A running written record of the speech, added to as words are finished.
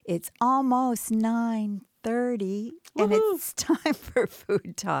It's almost 9:30, and Woohoo! it's time for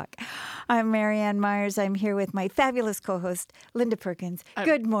Food Talk. I'm Marianne Myers. I'm here with my fabulous co-host, Linda Perkins.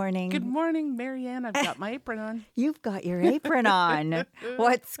 Good morning. Good morning, Marianne. I've got my apron on. You've got your apron on.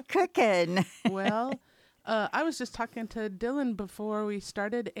 What's cooking? Well, I was just talking to Dylan before we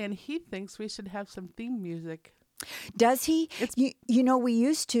started, and he thinks we should have some theme music. Does he? You know, we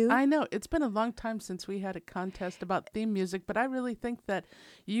used to. I know. It's been a long time since we had a contest about theme music, but I really think that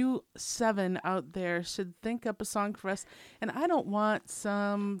you 7 out there should think up a song for us. And I don't want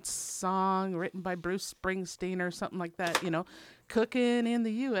some song written by Bruce Springsteen or something like that, cooking in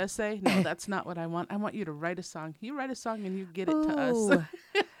the USA. No, that's not what I want. I want you to write a song. You write a song and you get it to us.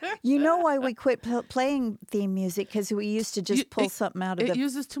 You know why we quit playing theme music? Because we used to just pull something out of It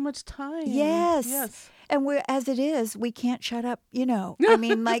uses too much time. Yes. And as it is, we can't shut up, I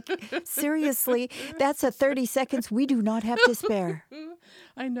mean, seriously, that's a 30 seconds we do not have to spare.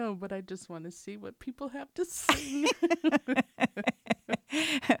 I know, but I just want to see what people have to sing.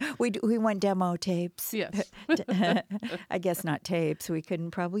 We want demo tapes. Yes. I guess not tapes. We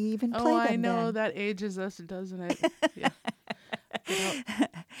couldn't probably even play them. Oh, I know. then. That ages us, doesn't it? Yeah.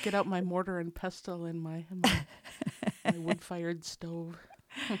 Get out my mortar and pestle and my wood-fired stove.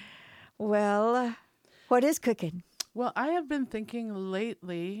 Well, what is cooking? Well, I have been thinking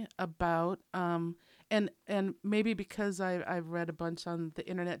lately about, and maybe because I've read a bunch on the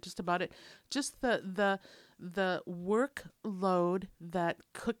internet just about it, just the workload that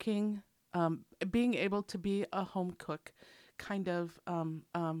cooking, being able to be a home cook, kind of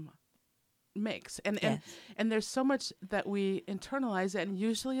makes, and there's so much that we internalize, and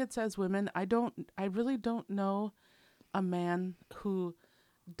usually it's as women. I really don't know a man who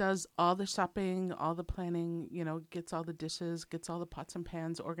does all the shopping, all the planning, gets all the dishes, gets all the pots and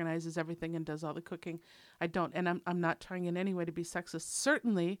pans, organizes everything, and does all the cooking. I don't, and I'm not trying in any way to be sexist.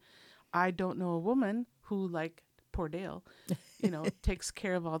 Certainly, I don't know a woman who, like poor Dale, takes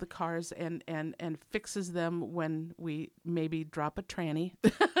care of all the cars and fixes them when we maybe drop a tranny.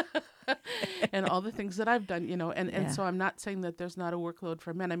 And all the things that I've done, and so I'm not saying that there's not a workload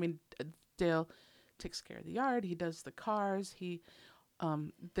for men. I mean, Dale takes care of the yard. He does the cars.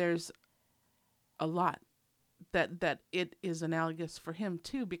 There's a lot that it is analogous for him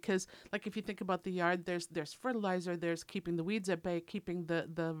too, because like if you think about the yard, there's fertilizer, there's keeping the weeds at bay, keeping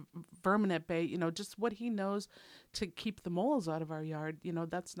the vermin at bay, just what he knows to keep the moles out of our yard.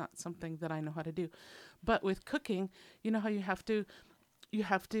 That's not something that I know how to do. But with cooking, how you have to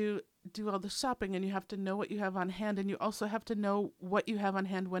do all the shopping, and you have to know what you have on hand, and you also have to know what you have on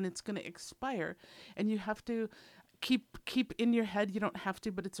hand when it's going to expire, and you have to keep in your head, you don't have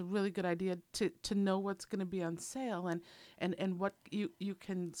to, but it's a really good idea to know what's going to be on sale and what you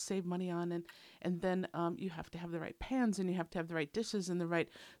can save money on, and then you have to have the right pans, and you have to have the right dishes and the right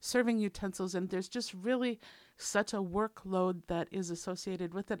serving utensils, and there's just really such a workload that is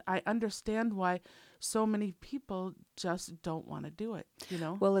associated with it. I understand why so many people just don't want to do it,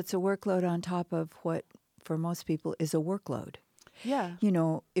 Well, it's a workload on top of what, for most people, is a workload. Yeah.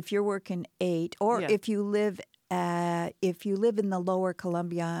 If you're working 8, or if you live in the lower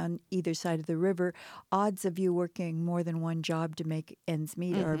Columbia on either side of the river, odds of you working more than one job to make ends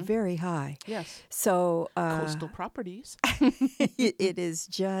meet are very high. Yes. So coastal properties. it is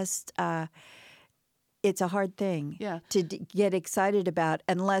just it's a hard thing to get excited about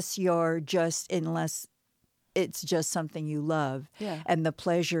unless it's just something you love. Yeah. And the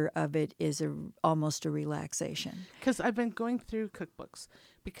pleasure of it is almost a relaxation. Because I've been going through cookbooks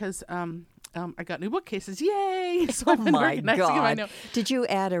because I got new bookcases. Yay! So I've been organizing them. I know. Did you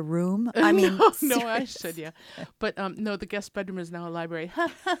add a room? I mean, no, I should, yeah. But no, the guest bedroom is now a library.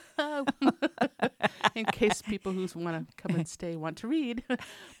 In case people who want to come and stay want to read.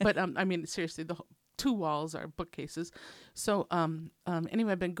 But I mean, seriously, the 2 walls are bookcases. So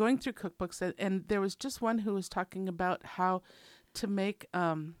anyway, I've been going through cookbooks, and there was just one who was talking about how to make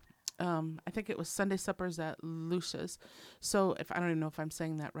I think it was Sunday suppers at Lucia's. So I don't even know if I'm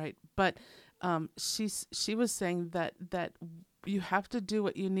saying that right, but she was saying that you have to do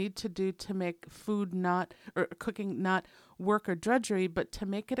what you need to do to make cooking not work or drudgery, but to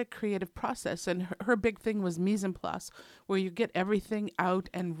make it a creative process. And her big thing was mise en place, where you get everything out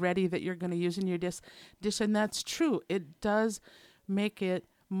and ready that you're going to use in your dish. And that's true. It does make it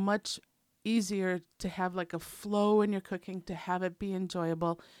much easier to have like a flow in your cooking, to have it be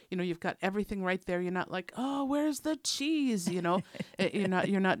enjoyable. You've got everything right there. You're not like, oh, where's the cheese? You're not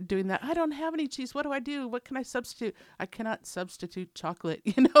doing that. I don't have any cheese. What do I do? What can I substitute? I cannot substitute chocolate,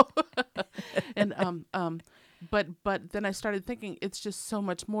 And But then I started thinking it's just so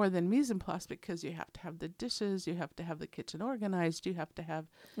much more than mise en place, because you have to have the dishes, you have to have the kitchen organized, you have to have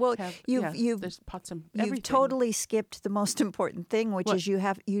there's pots and everything. You've totally skipped the most important thing, which What? is you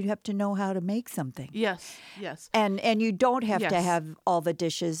have to know how to make something. Yes. And you don't have to Yes. have all the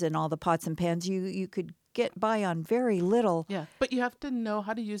dishes and all the pots and pans. You could get by on very little. Yeah, but you have to know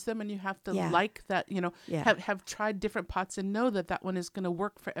how to use them, and you have to Yeah. like that, Yeah. have tried different pots and know that one is going to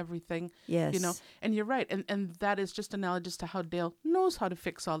work for everything. Yes. And you're right. And that is just analogous to how Dale knows how to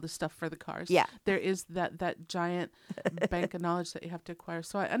fix all the stuff for the cars. Yeah. There is that giant bank of knowledge that you have to acquire.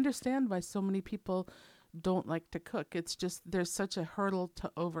 So I understand why so many people don't like to cook. It's just there's such a hurdle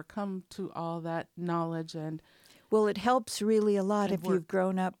to overcome to all that knowledge. And Well, it helps really a lot And if you've work.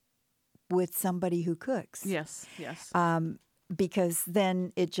 grown up with somebody who cooks. yes. Because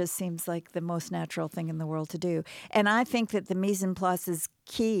then it just seems like the most natural thing in the world to do. And I think that the mise en place is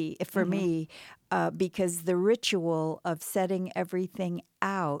key for me, because the ritual of setting everything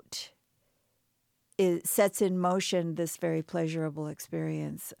out sets in motion this very pleasurable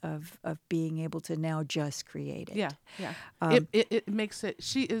experience of being able to now just create it. Yeah. It makes it,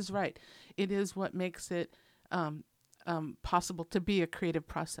 she is right. It is what makes it possible to be a creative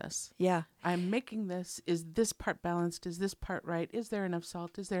process. Yeah. I'm making this. Is this part balanced? Is this part right? Is there enough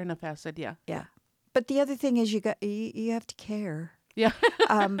salt? Is there enough acid? Yeah. Yeah. But the other thing is you have to care. Yeah.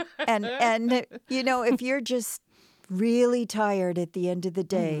 And if you're just really tired at the end of the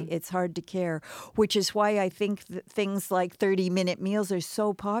day, it's hard to care, which is why I think that things like 30-minute meals are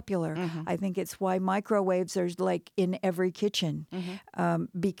so popular. I think it's why microwaves are like in every kitchen,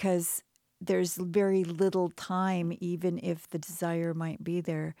 because there's very little time, even if the desire might be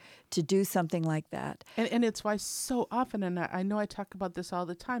there, to do something like that. And it's why so often, and I know I talk about this all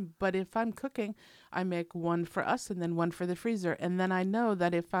the time, but if I'm cooking, I make one for us and then one for the freezer. And then I know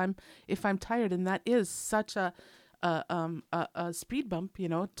that if I'm tired, and that is such a speed bump,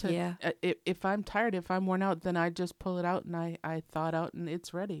 if I'm tired, if I'm worn out, then I just pull it out and I thaw it out and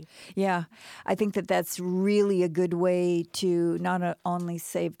it's ready. Yeah, I think that that's really a good way to not only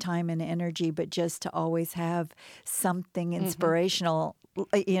save time and energy, but just to always have something inspirational,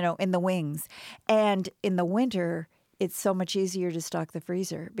 in the wings. And in the winter, it's so much easier to stock the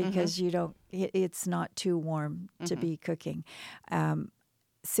freezer because it's not too warm to be cooking.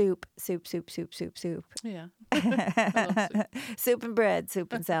 Soup. Yeah. I love soup. Soup and bread,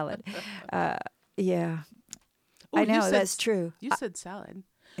 soup and salad. Yeah. Ooh, I know, that's true. You said salad.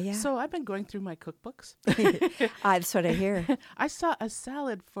 Yeah. So I've been going through my cookbooks. That's what I hear. I saw a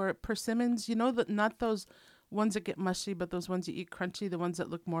salad for persimmons. Not those ones that get mushy, but those ones you eat crunchy, the ones that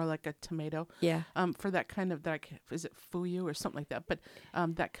look more like a tomato. Yeah. For that kind of, is it fuyu or something like that? But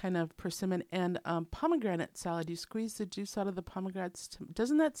that kind of persimmon and pomegranate salad. You squeeze the juice out of the pomegranates.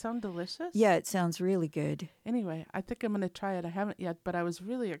 Doesn't that sound delicious? Yeah, it sounds really good. Anyway, I think I'm going to try it. I haven't yet, but I was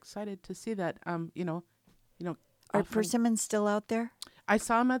really excited to see that. Are persimmons still out there? I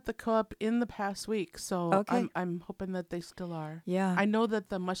saw them at the co-op in the past week, so Okay. I'm hoping that they still are. Yeah. I know that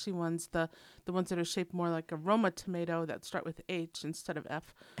the mushy ones, the ones that are shaped more like a Roma tomato that start with H instead of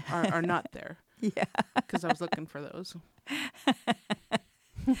F, are not there. Yeah. Because I was looking for those.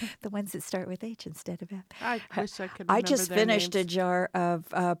 The ones that start with H instead of F. I wish I could remember I just their finished a names. jar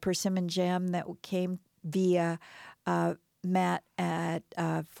of persimmon jam that came via Matt at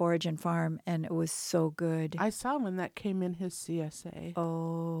Forage and Farm, and it was so good. I saw when that came in his CSA.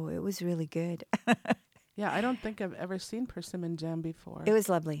 Oh, it was really good. Yeah, I don't think I've ever seen persimmon jam before. It was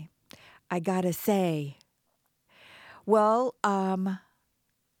lovely. I gotta say. Well,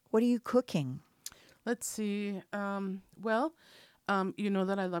 what are you cooking? Let's see. You know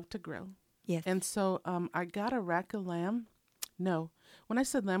that I love to grill. Yes. And so I got a rack of lamb. No. When I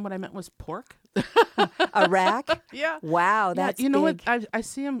said lamb, what I meant was pork. A rack? Yeah. Wow, that's you know big. what? I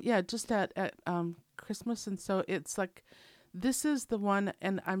see them, just at Christmas. And so it's like, this is the one,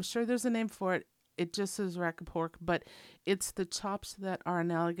 and I'm sure there's a name for it. It just says rack of pork, but it's the chops that are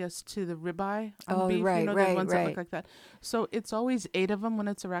analogous to the ribeye on beef. Right, the right, ones that right. look like that. So it's always 8 of them when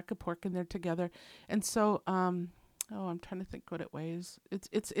it's a rack of pork and they're together. And so, I'm trying to think what it weighs.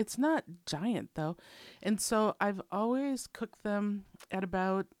 It's not giant though. And so I've always cooked them at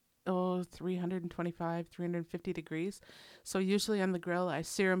about 325, 350 degrees. So usually on the grill, I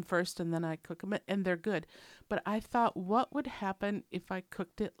sear them first and then I cook them, and they're good. But I thought, what would happen if I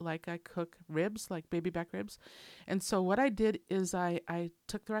cooked it like I cook ribs, like baby back ribs? And so what I did is I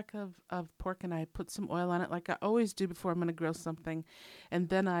took the rack of pork and I put some oil on it, like I always do before I'm going to grill something. And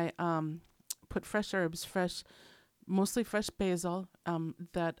then I put fresh herbs, mostly fresh basil,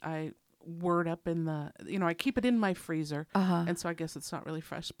 that I whir it up in the, I keep it in my freezer. And so I guess it's not really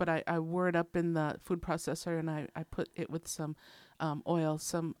fresh, but I whir it up in the food processor, and I put it with some oil,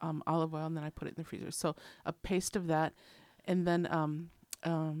 some olive oil, and then I put it in the freezer. So a paste of that, and then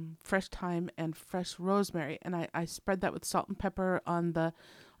fresh thyme and fresh rosemary, and I spread that with salt and pepper on the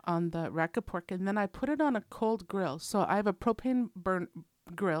rack of pork, and then I put it on a cold grill. So I have a propane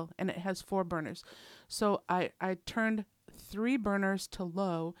grill, and it has 4 burners. So I turned 3 burners to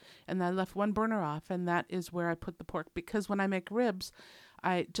low, and I left 1 burner off, and that is where I put the pork, because when I make ribs,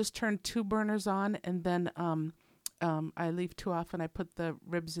 I just turn 2 burners on, and then I leave 2 off, and I put the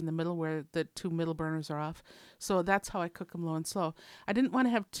ribs in the middle where the 2 middle burners are off. So that's how I cook them, low and slow. I didn't want to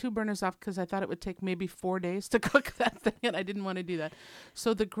have 2 burners off because I thought it would take maybe 4 days to cook that thing, and I didn't want to do that.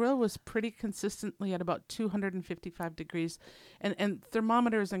 So the grill was pretty consistently at about 255 degrees. And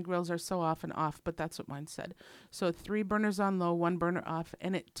thermometers and grills are so often off, but that's what mine said. So 3 burners on low, 1 burner off,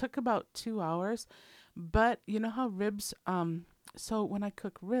 and it took about 2 hours. But you know how ribs, so when I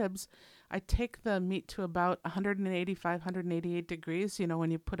cook ribs, I take the meat to about 185, 188 degrees,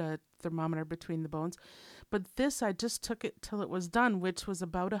 when you put a thermometer between the bones. But this, I just took it till it was done, which was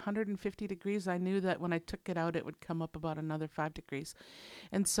about 150 degrees. I knew that when I took it out, it would come up about another 5 degrees.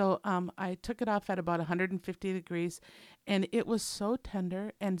 And so I took it off at about 150 degrees, and it was so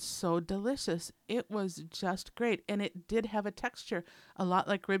tender and so delicious. It was just great. And it did have a texture, a lot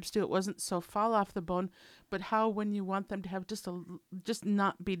like ribs do. It wasn't so fall off the bone, but how when you want them to have just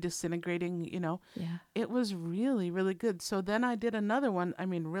not be disintegrating, Yeah. It was really, really good. So then I did another one,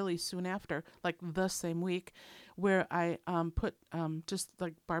 really soon after, like the same week, where I put just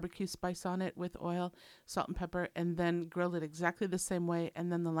like barbecue spice on it with oil, salt and pepper, and then grilled it exactly the same way.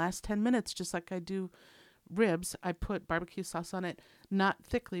 And then the last 10 minutes, just like I do ribs, I put barbecue sauce on it, not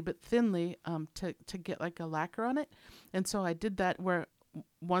thickly, but thinly, to get like a lacquer on it. And so I did that where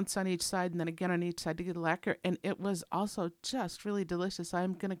once on each side and then again on each side to get a lacquer, and it was also just really delicious.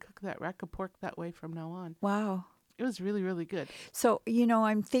 I'm going to cook that rack of pork that way from now on. Wow. It was really, really good. So,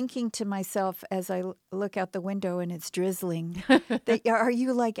 I'm thinking to myself as I look out the window and it's drizzling, are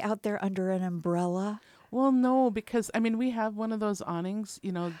you like out there under an umbrella? Well, no, because, we have one of those awnings,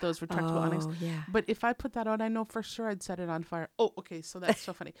 those retractable awnings. Yeah. But if I put that on, I know for sure I'd set it on fire. Oh, okay, so that's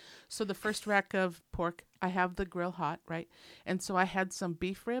so funny. So the first rack of pork, I have the grill hot, right? And so I had some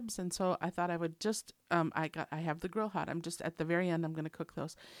beef ribs, and so I thought I would just, I have the grill hot. I'm just, at the very end, I'm going to cook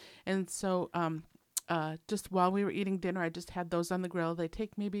those. And so just while we were eating dinner, I just had those on the grill. They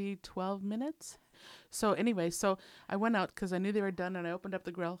take maybe 12 minutes. So anyway, so I went out because I knew they were done, and I opened up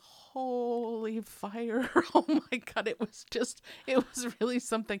the grill. Holy fire. Oh my God. It was really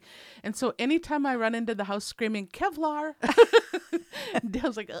something. And so anytime I run into the house screaming Kevlar,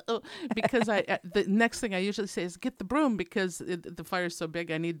 Dale's like, uh-oh, because the next thing I usually say is get the broom, because the fire's so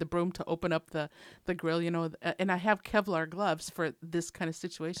big. I need the broom to open up the grill, and I have Kevlar gloves for this kind of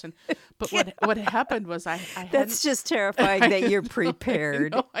situation. But what happened was I That's just terrifying that you're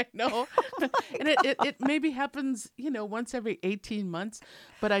prepared. I know. And it maybe happens, once every 18 months,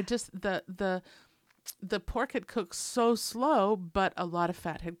 but I just, the pork had cooked so slow, but a lot of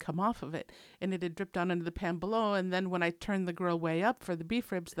fat had come off of it, and it had dripped down into the pan below. And then when I turned the grill way up for the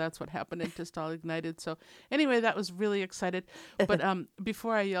beef ribs, that's what happened. It just all ignited. So anyway, that was really excited. But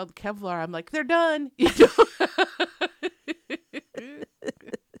before I yelled Kevlar, I'm like, they're done.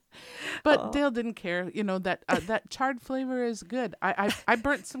 But Dale didn't care, that charred flavor is good. I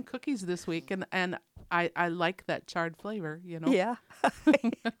burnt some cookies this week, and I like that charred flavor, Yeah,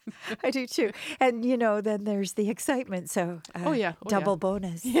 I do too. And, then there's the excitement. So double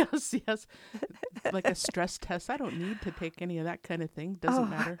bonus. Yes. Like a stress test. I don't need to take any of that kind of thing. Doesn't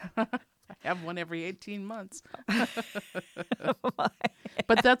matter. I have one every 18 months.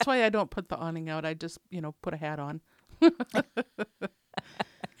 But that's why I don't put the awning out. I just, put a hat on.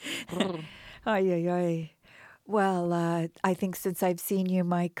 Ay. Well, I think since I've seen you,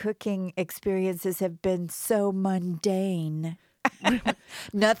 my cooking experiences have been so mundane.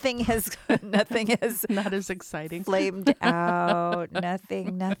 Nothing has not as exciting. Flamed out.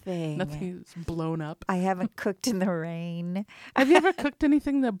 Nothing. Nothing's blown up. I haven't cooked in the rain. Have you ever cooked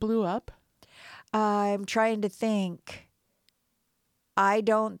anything that blew up? I'm trying to think. I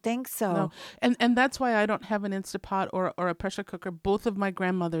don't think so. No. And that's why I don't have an Instapot or a pressure cooker. Both of my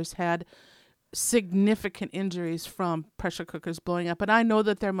grandmothers had significant injuries from pressure cookers blowing up, and I know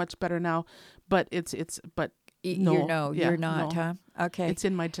that they're much better now, but you're not, huh? Okay. It's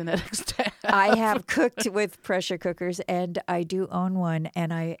in my genetics. I have cooked with pressure cookers, and I do own one,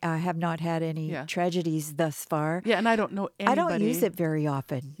 and I have not had any tragedies thus far. Yeah, and I don't know anybody. I don't use it very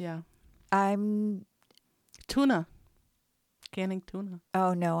often. Yeah. I'm tuna. canning tuna.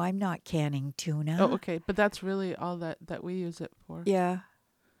 Oh, no, I'm not canning tuna. Oh, okay. But that's really all that we use it for. Yeah.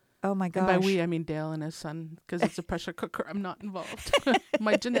 Oh, my gosh. And by we, I mean Dale and his son, because it's a pressure cooker. I'm not involved.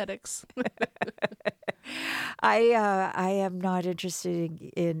 My genetics. I am not interested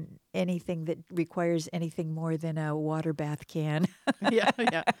in anything that requires anything more than a water bath can. Yeah.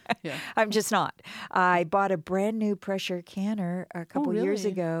 I'm just not. I bought a brand new pressure canner a couple years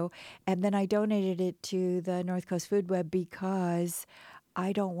ago, and then I donated it to the North Coast Food Web because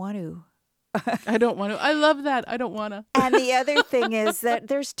I don't want to. I don't want to. I love that. I don't want to. And the other thing is that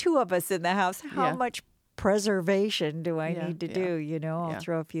there's two of us in the house. How much preservation do I need to do? You know, I'll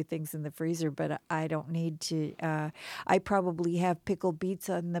throw a few things in the freezer, but I don't need to. I probably have pickled beets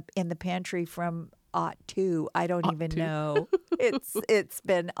in the pantry from '02. I don't even know. It's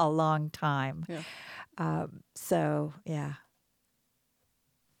been a long time. Yeah. So yeah.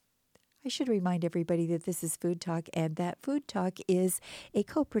 I should remind everybody that this is Food Talk, and that Food Talk is a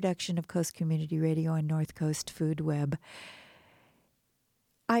co-production of Coast Community Radio and North Coast Food Web.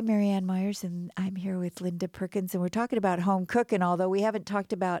 I'm Marianne Myers, and I'm here with Linda Perkins, and we're talking about home cooking, although we haven't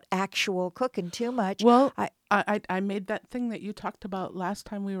talked about actual cooking too much. Well, I made that thing that you talked about last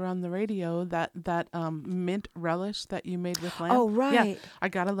time we were on the radio, that mint relish that you made with lamb. Oh, right. Yeah, I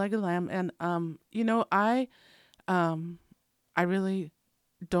got a leg of lamb, and I really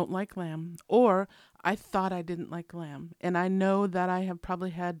don't like lamb, or I thought I didn't like lamb, and I know that I have probably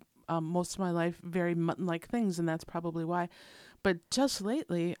had most of my life very mutton-like things, and that's probably why. But just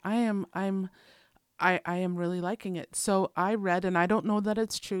lately, I am really liking it. So I read, and I don't know that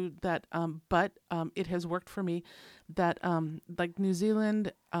it's true, that but it has worked for me, that like New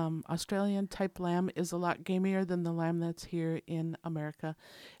Zealand, Australian type lamb is a lot gamier than the lamb that's here in America.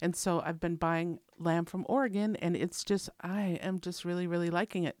 And so I've been buying lamb from Oregon, and I am just really, really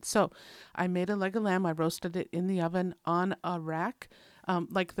liking it. So I made a leg of lamb. I roasted it in the oven on a rack,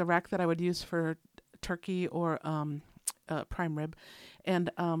 like the rack that I would use for turkey or prime rib. And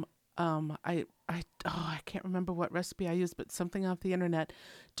I can't remember what recipe I used, but something off the internet,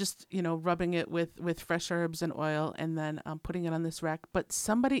 just, rubbing it with fresh herbs and oil, and then putting it on this rack. But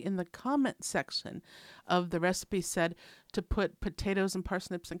somebody in the comment section of the recipe said to put potatoes and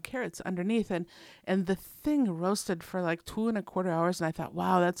parsnips and carrots underneath, and the thing roasted for like 2.25 hours. And I thought,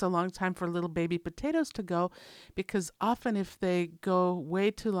 wow, that's a long time for little baby potatoes to go, because often if they go way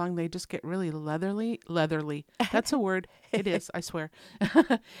too long, they just get really leathery. That's a word. It is, I swear.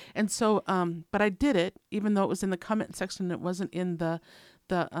 And so, but I did it, even though it was in the comment section. It wasn't in the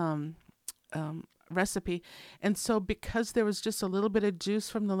recipe. And so because there was just a little bit of juice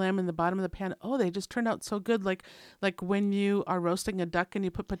from the lamb in the bottom of the pan, they just turned out so good. Like when you are roasting a duck and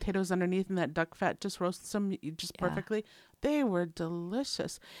you put potatoes underneath, and that duck fat just roasts them just perfectly. They were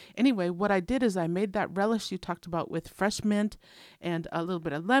delicious. Anyway, what I did is I made that relish you talked about with fresh mint and a little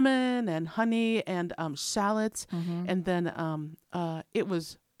bit of lemon and honey and shallots. Mm-hmm. And then it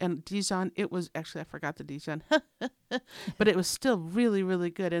was, and Dijon, it was, actually I forgot the Dijon, but it was still really,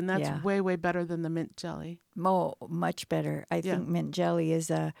 really good. And that's way, way better than the mint jelly. Much better. I think mint jelly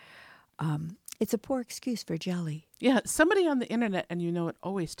is it's a poor excuse for jelly. Yeah, somebody on the internet, and it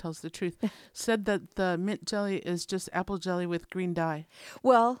always tells the truth, said that the mint jelly is just apple jelly with green dye.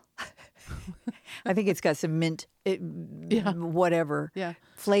 Well, I think it's got some mint, whatever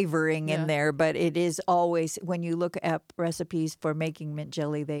flavoring in there, but it is always, when you look at recipes for making mint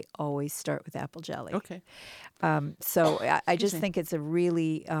jelly, they always start with apple jelly. Okay. So I just think it's a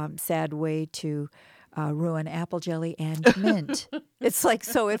really sad way to ruin apple jelly and mint. It's like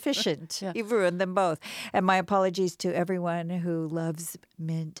so efficient. Yeah. You've ruined them both. And my apologies to everyone who loves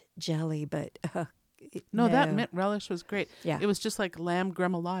mint jelly, but no, that mint relish was great. Yeah. It was just like lamb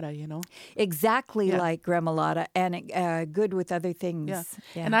gremolata, Exactly like gremolata, and good with other things.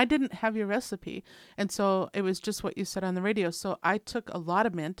 Yeah. And I didn't have your recipe, and so it was just what you said on the radio. So I took a lot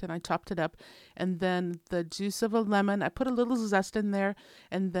of mint and I chopped it up, and then the juice of a lemon. I put a little zest in there,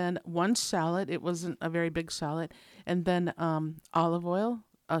 and then one shallot. It wasn't a very big shallot, and then olive oil.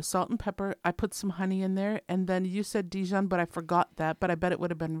 Salt and pepper. I put some honey in there, and then you said Dijon, but I forgot that. But I bet it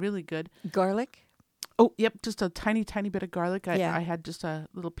would have been really good. Garlic. Oh, yep, just a tiny, tiny bit of garlic. I had just a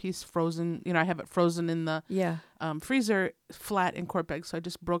little piece frozen. I have it frozen in the freezer, flat in quart bags. So I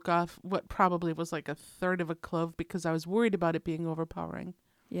just broke off what probably was like 1/3 of a clove, because I was worried about it being overpowering.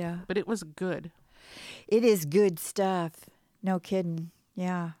 Yeah. But it was good. It is good stuff. No kidding.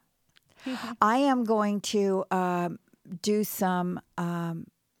 Yeah. I am going to do some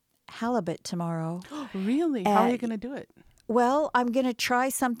halibut tomorrow. Really? How are you going to do it? Well, I'm going to try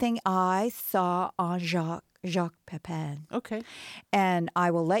something I saw on Jacques Jacques Pepin. Okay. And I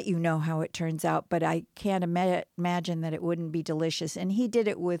will let you know how it turns out, but I can't imagine that it wouldn't be delicious. And he did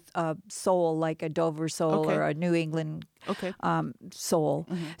it with a sole, like a Dover sole Okay. or a New England Okay. sole.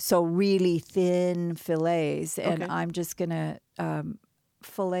 So really thin fillets. And Okay. I'm just going to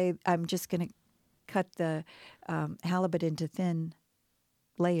I'm just going to cut the halibut into thin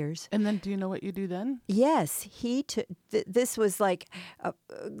layers. And then do you know what you do then? Yes, this was like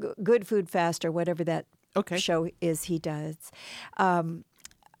Good Food Fast or whatever that Okay. show is he does.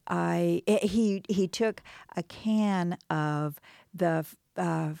 He took a can of the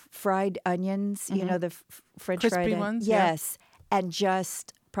fried onions, you know, the French Crispy fried ones, yeah. yes, and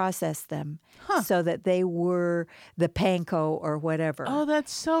just processed them so that they were the panko or whatever. Oh,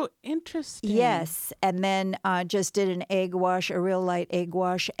 that's so interesting. Yes, and then just did an egg wash, a real light egg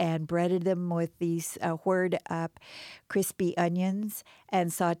wash, and breaded them with these whirred up crispy onions and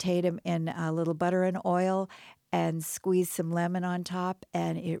sautéed them in a little butter and oil and squeezed some lemon on top,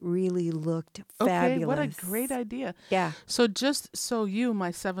 and it really looked fabulous. Okay, what a great idea. Yeah. So just so you,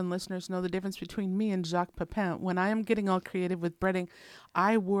 my 7 listeners, know the difference between me and Jacques Pepin, when I am getting all creative with breading,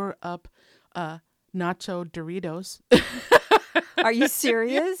 I whir up nacho Doritos. Are you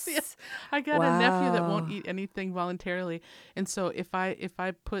serious? Yes. I got a nephew that won't eat anything voluntarily, and so if I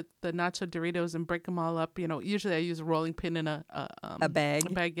put the nacho Doritos and break them all up, you know, usually I use a rolling pin in a bag. A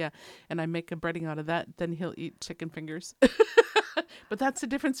bag, yeah, and I make a breading out of that. Then he'll eat chicken fingers. But that's the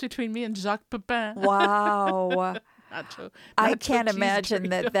difference between me and Jacques Pepin. Wow. I can't imagine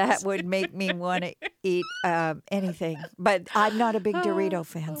Doritos. that would make me want to eat anything. But I'm not a big Dorito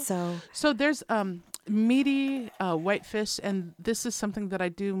fan, so. So there's meaty whitefish, and this is something that I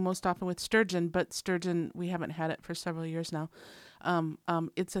do most often with sturgeon, but sturgeon, we haven't had it for several years now.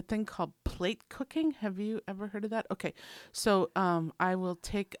 It's a thing called plate cooking. Have you ever heard of that? Okay. So I will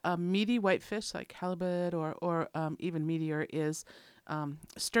take a meaty whitefish like halibut or even meatier is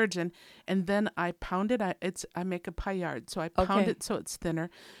sturgeon, and then I pound it. I make a paillard, so I pound it so it's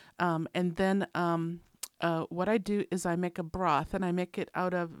thinner, and then what I do is I make a broth, and I make it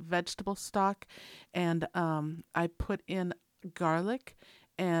out of vegetable stock, and I put in garlic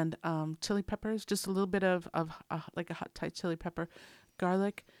and chili peppers, just a little bit of like a hot Thai chili pepper,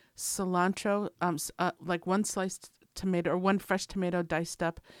 garlic, cilantro, like one sliced tomato or one fresh tomato diced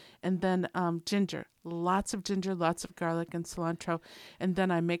up, and then ginger, lots of garlic and cilantro, and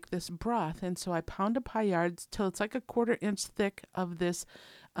then I make this broth. And so I pound a paillard till it's like a 1/4 inch thick of this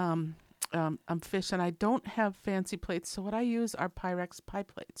fish, and I don't have fancy plates, so what I use are Pyrex pie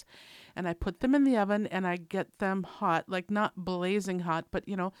plates, and I put them in the oven, and I get them hot, like not blazing hot, but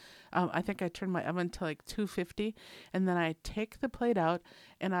you know, I think I turn my oven to like 250, and then I take the plate out,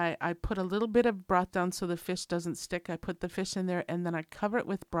 and I put a little bit of broth down so the fish doesn't stick. I put the fish in there, and then I cover it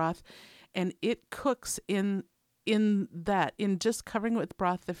with broth, and it cooks in just covering it with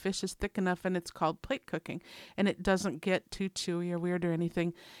broth. The fish is thick enough, and it's called plate cooking, and it doesn't get too chewy or weird or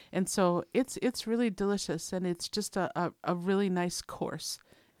anything, and so it's really delicious, and it's just a really nice course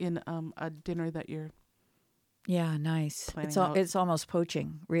in a dinner that you're nice. out. It's almost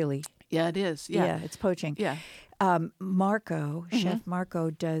poaching, really. Yeah, it is. Yeah, it's poaching. Yeah. Marco, Chef Marco,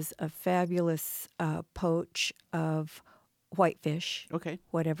 does a fabulous poach of whitefish,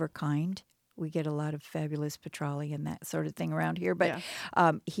 whatever kind. We get a lot of fabulous petrale and that sort of thing around here. But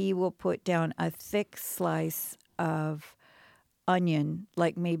he will put down a thick slice of onion,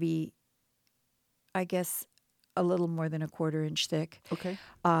 like maybe, I guess, a little more than a 1/4 inch thick,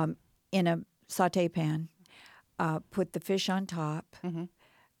 in a saute pan. Put the fish on top.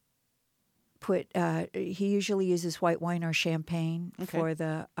 He usually uses white wine or champagne for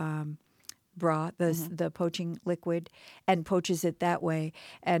the broth, the poaching liquid, and poaches it that way,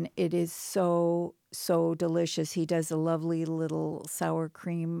 and it is so delicious. He does a lovely little sour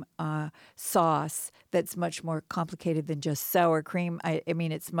cream sauce that's much more complicated than just sour cream. I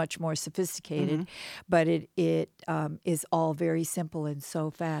mean, it's much more sophisticated, but it is all very simple and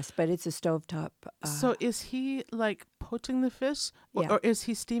so fast. But it's a stovetop. So is he like poaching the fish, or is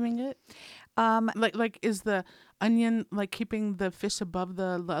he steaming it? Like is the onion like keeping the fish above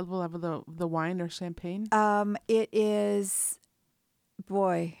the level of the wine or champagne? It is,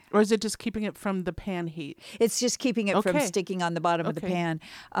 boy. Or is it just keeping it from the pan heat? It's just keeping it from sticking on the bottom of the pan,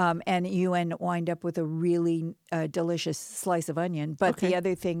 and you wind up with a really delicious slice of onion. But the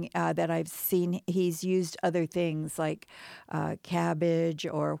other thing that I've seen, he's used other things like cabbage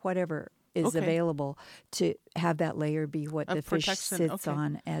or whatever is available to have that layer be what the fish sits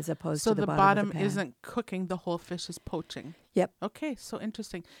on, as opposed to the bottom of the pan. Isn't cooking, the whole fish is poaching. Yep. Okay, so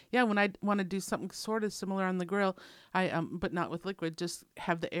interesting. Yeah, when I want to do something sort of similar on the grill, I but not with liquid, just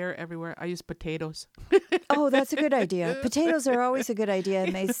have the air everywhere. I use potatoes. Oh, that's a good idea. Potatoes are always a good idea,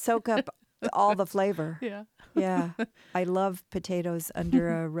 and they soak up all the flavor. Yeah. Yeah. I love potatoes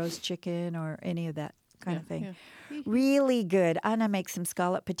under a roast chicken or any of that kind of thing. Yeah. Really good. I'm going to make some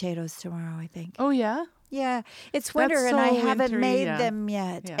scallop potatoes tomorrow, I think. Oh, yeah? Yeah. It's winter, and I haven't made them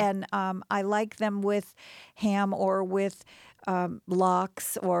yet. Yeah. And I like them with ham or with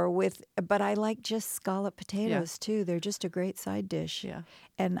lox but I like just scallop potatoes too. They're just a great side dish. Yeah.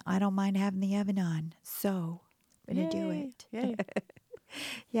 And I don't mind having the oven on. So I'm going to do it. Yay.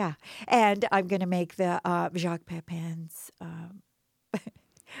 Yeah. And I'm going to make the Jacques Pepin's,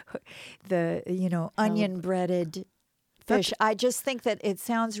 the onion breaded fish. I just think that it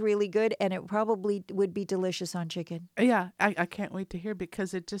sounds really good, and it probably would be delicious on chicken. Yeah, I can't wait to hear,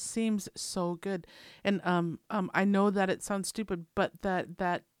 because it just seems so good. And I know that it sounds stupid, but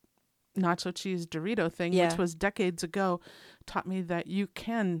that nacho cheese Dorito thing, which was decades ago, taught me that you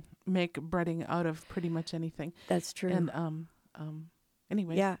can make breading out of pretty much anything. That's true. And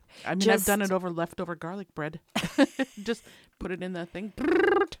anyway, yeah. I mean, I've done it over leftover garlic bread. Just put it in that thing.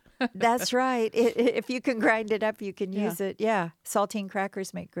 That's right. If you can grind it up, you can use it. Yeah. Saltine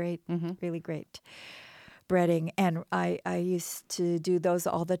crackers make great, really great breading. And I used to do those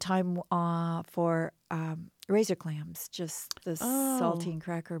all the time for razor clams, just the saltine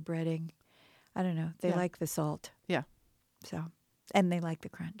cracker breading. I don't know. They like the salt. Yeah. So, and they like the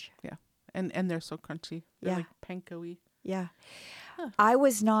crunch. Yeah. And they're so crunchy. They're like panko-y. Yeah. I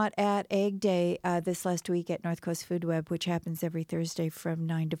was not at Egg Day this last week at North Coast Food Web, which happens every Thursday from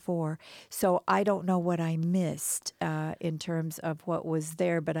 9 to 4. So I don't know what I missed in terms of what was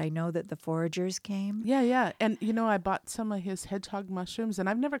there, but I know that the foragers came. Yeah. And, I bought some of his hedgehog mushrooms, and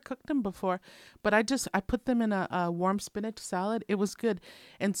I've never cooked them before, but I put them in a warm spinach salad. It was good.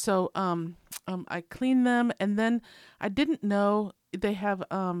 And so I cleaned them, and then I didn't know they have,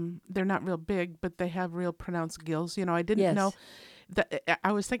 they're not real big, but they have real pronounced gills. I didn't know that.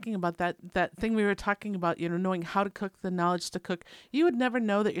 I was thinking about that thing we were talking about, knowing how to cook, the knowledge to cook. You would never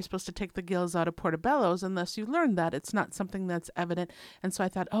know that you're supposed to take the gills out of portobellos unless you learn that. It's not something that's evident. And so I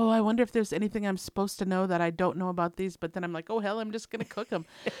thought, I wonder if there's anything I'm supposed to know that I don't know about these. But then I'm like, oh, hell, I'm just going to cook them.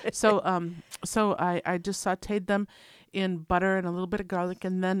 So I just sauteed them in butter and a little bit of garlic,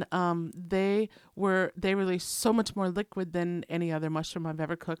 and then they release so much more liquid than any other mushroom I've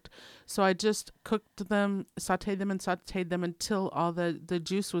ever cooked. So I just cooked them, sauteed them until all the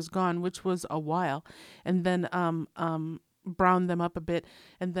juice was gone, which was a while, and then browned them up a bit,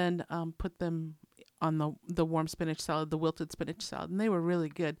 and then put them on the warm spinach salad, the wilted spinach salad, and they were really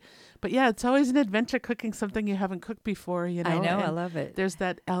good. But yeah, it's always an adventure cooking something you haven't cooked before, I know, and I love it. There's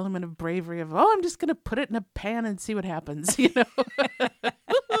that element of bravery of, I'm just going to put it in a pan and see what happens, Here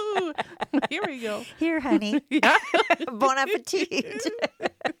we go. Here, honey. Yeah. Bon appetit.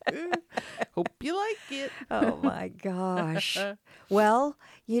 Hope you like it. Oh, my gosh. Well,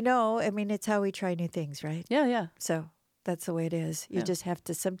 it's how we try new things, right? Yeah. So that's the way it is. You just have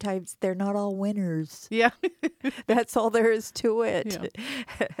to, sometimes they're not all winners. Yeah. That's all there is to it.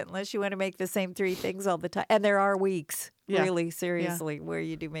 Yeah. Unless you want to make the same three things all the time. And there are weeks, really, seriously, where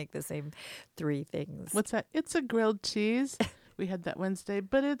you do make the same three things. What's that? It's a grilled cheese. We had that Wednesday,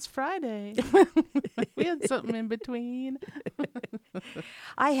 but it's Friday. We had something in between.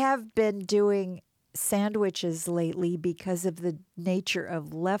 I have been doing sandwiches lately because of the nature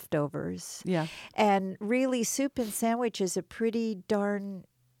of leftovers. Yeah. And really, soup and sandwich is a pretty darn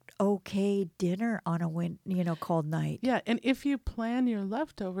okay dinner on a cold night. Yeah, and if you plan your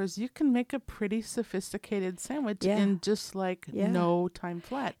leftovers, you can make a pretty sophisticated sandwich in just no time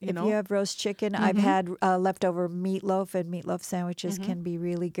flat. If you have roast chicken, I've had leftover meatloaf, and meatloaf sandwiches can be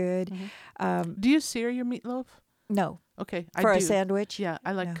really good. Do you sear your meatloaf? No. Okay, For a sandwich? Yeah,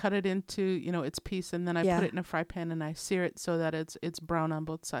 I cut it into, its piece, and then I put it in a fry pan and I sear it so that it's brown on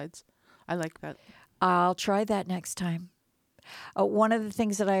both sides. I like that. I'll try that next time. One of the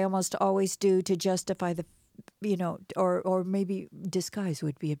things that I almost always do to justify the, or maybe disguise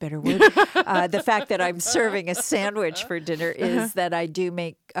would be a better word, the fact that I'm serving a sandwich for dinner is that I do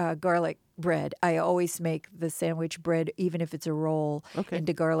make garlic bread. I always make the sandwich bread, even if it's a roll,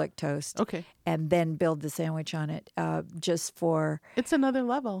 into garlic toast. Okay. And then build the sandwich on it just for... It's another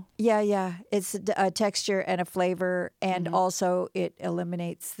level. Yeah. It's a texture and a flavor, and also it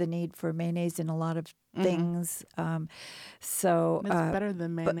eliminates the need for mayonnaise in a lot of things. So it's better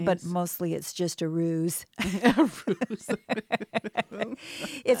than mayonnaise. But mostly it's just a ruse. Yeah, Bruce.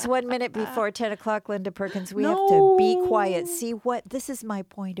 It's 1 minute before 10 o'clock, Linda Perkins. We have to be quiet. See what, this is my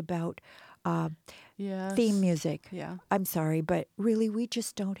point about Yes. theme music. Yeah. I'm sorry, but really, we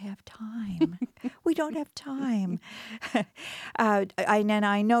just don't have time. We don't have time. And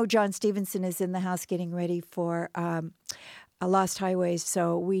I know John Stevenson is in the house getting ready for a Lost Highways,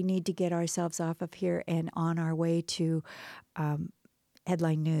 so we need to get ourselves off of here and on our way to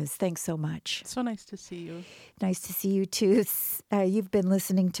Headline News. Thanks so much. So nice to see you. Nice to see you too. You've been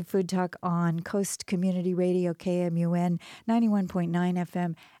listening to Food Talk on Coast Community Radio, KMUN 91.9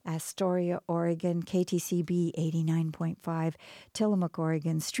 FM, Astoria, Oregon, KTCB 89.5, Tillamook,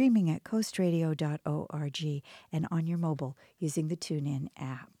 Oregon, streaming at coastradio.org and on your mobile using the TuneIn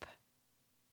app.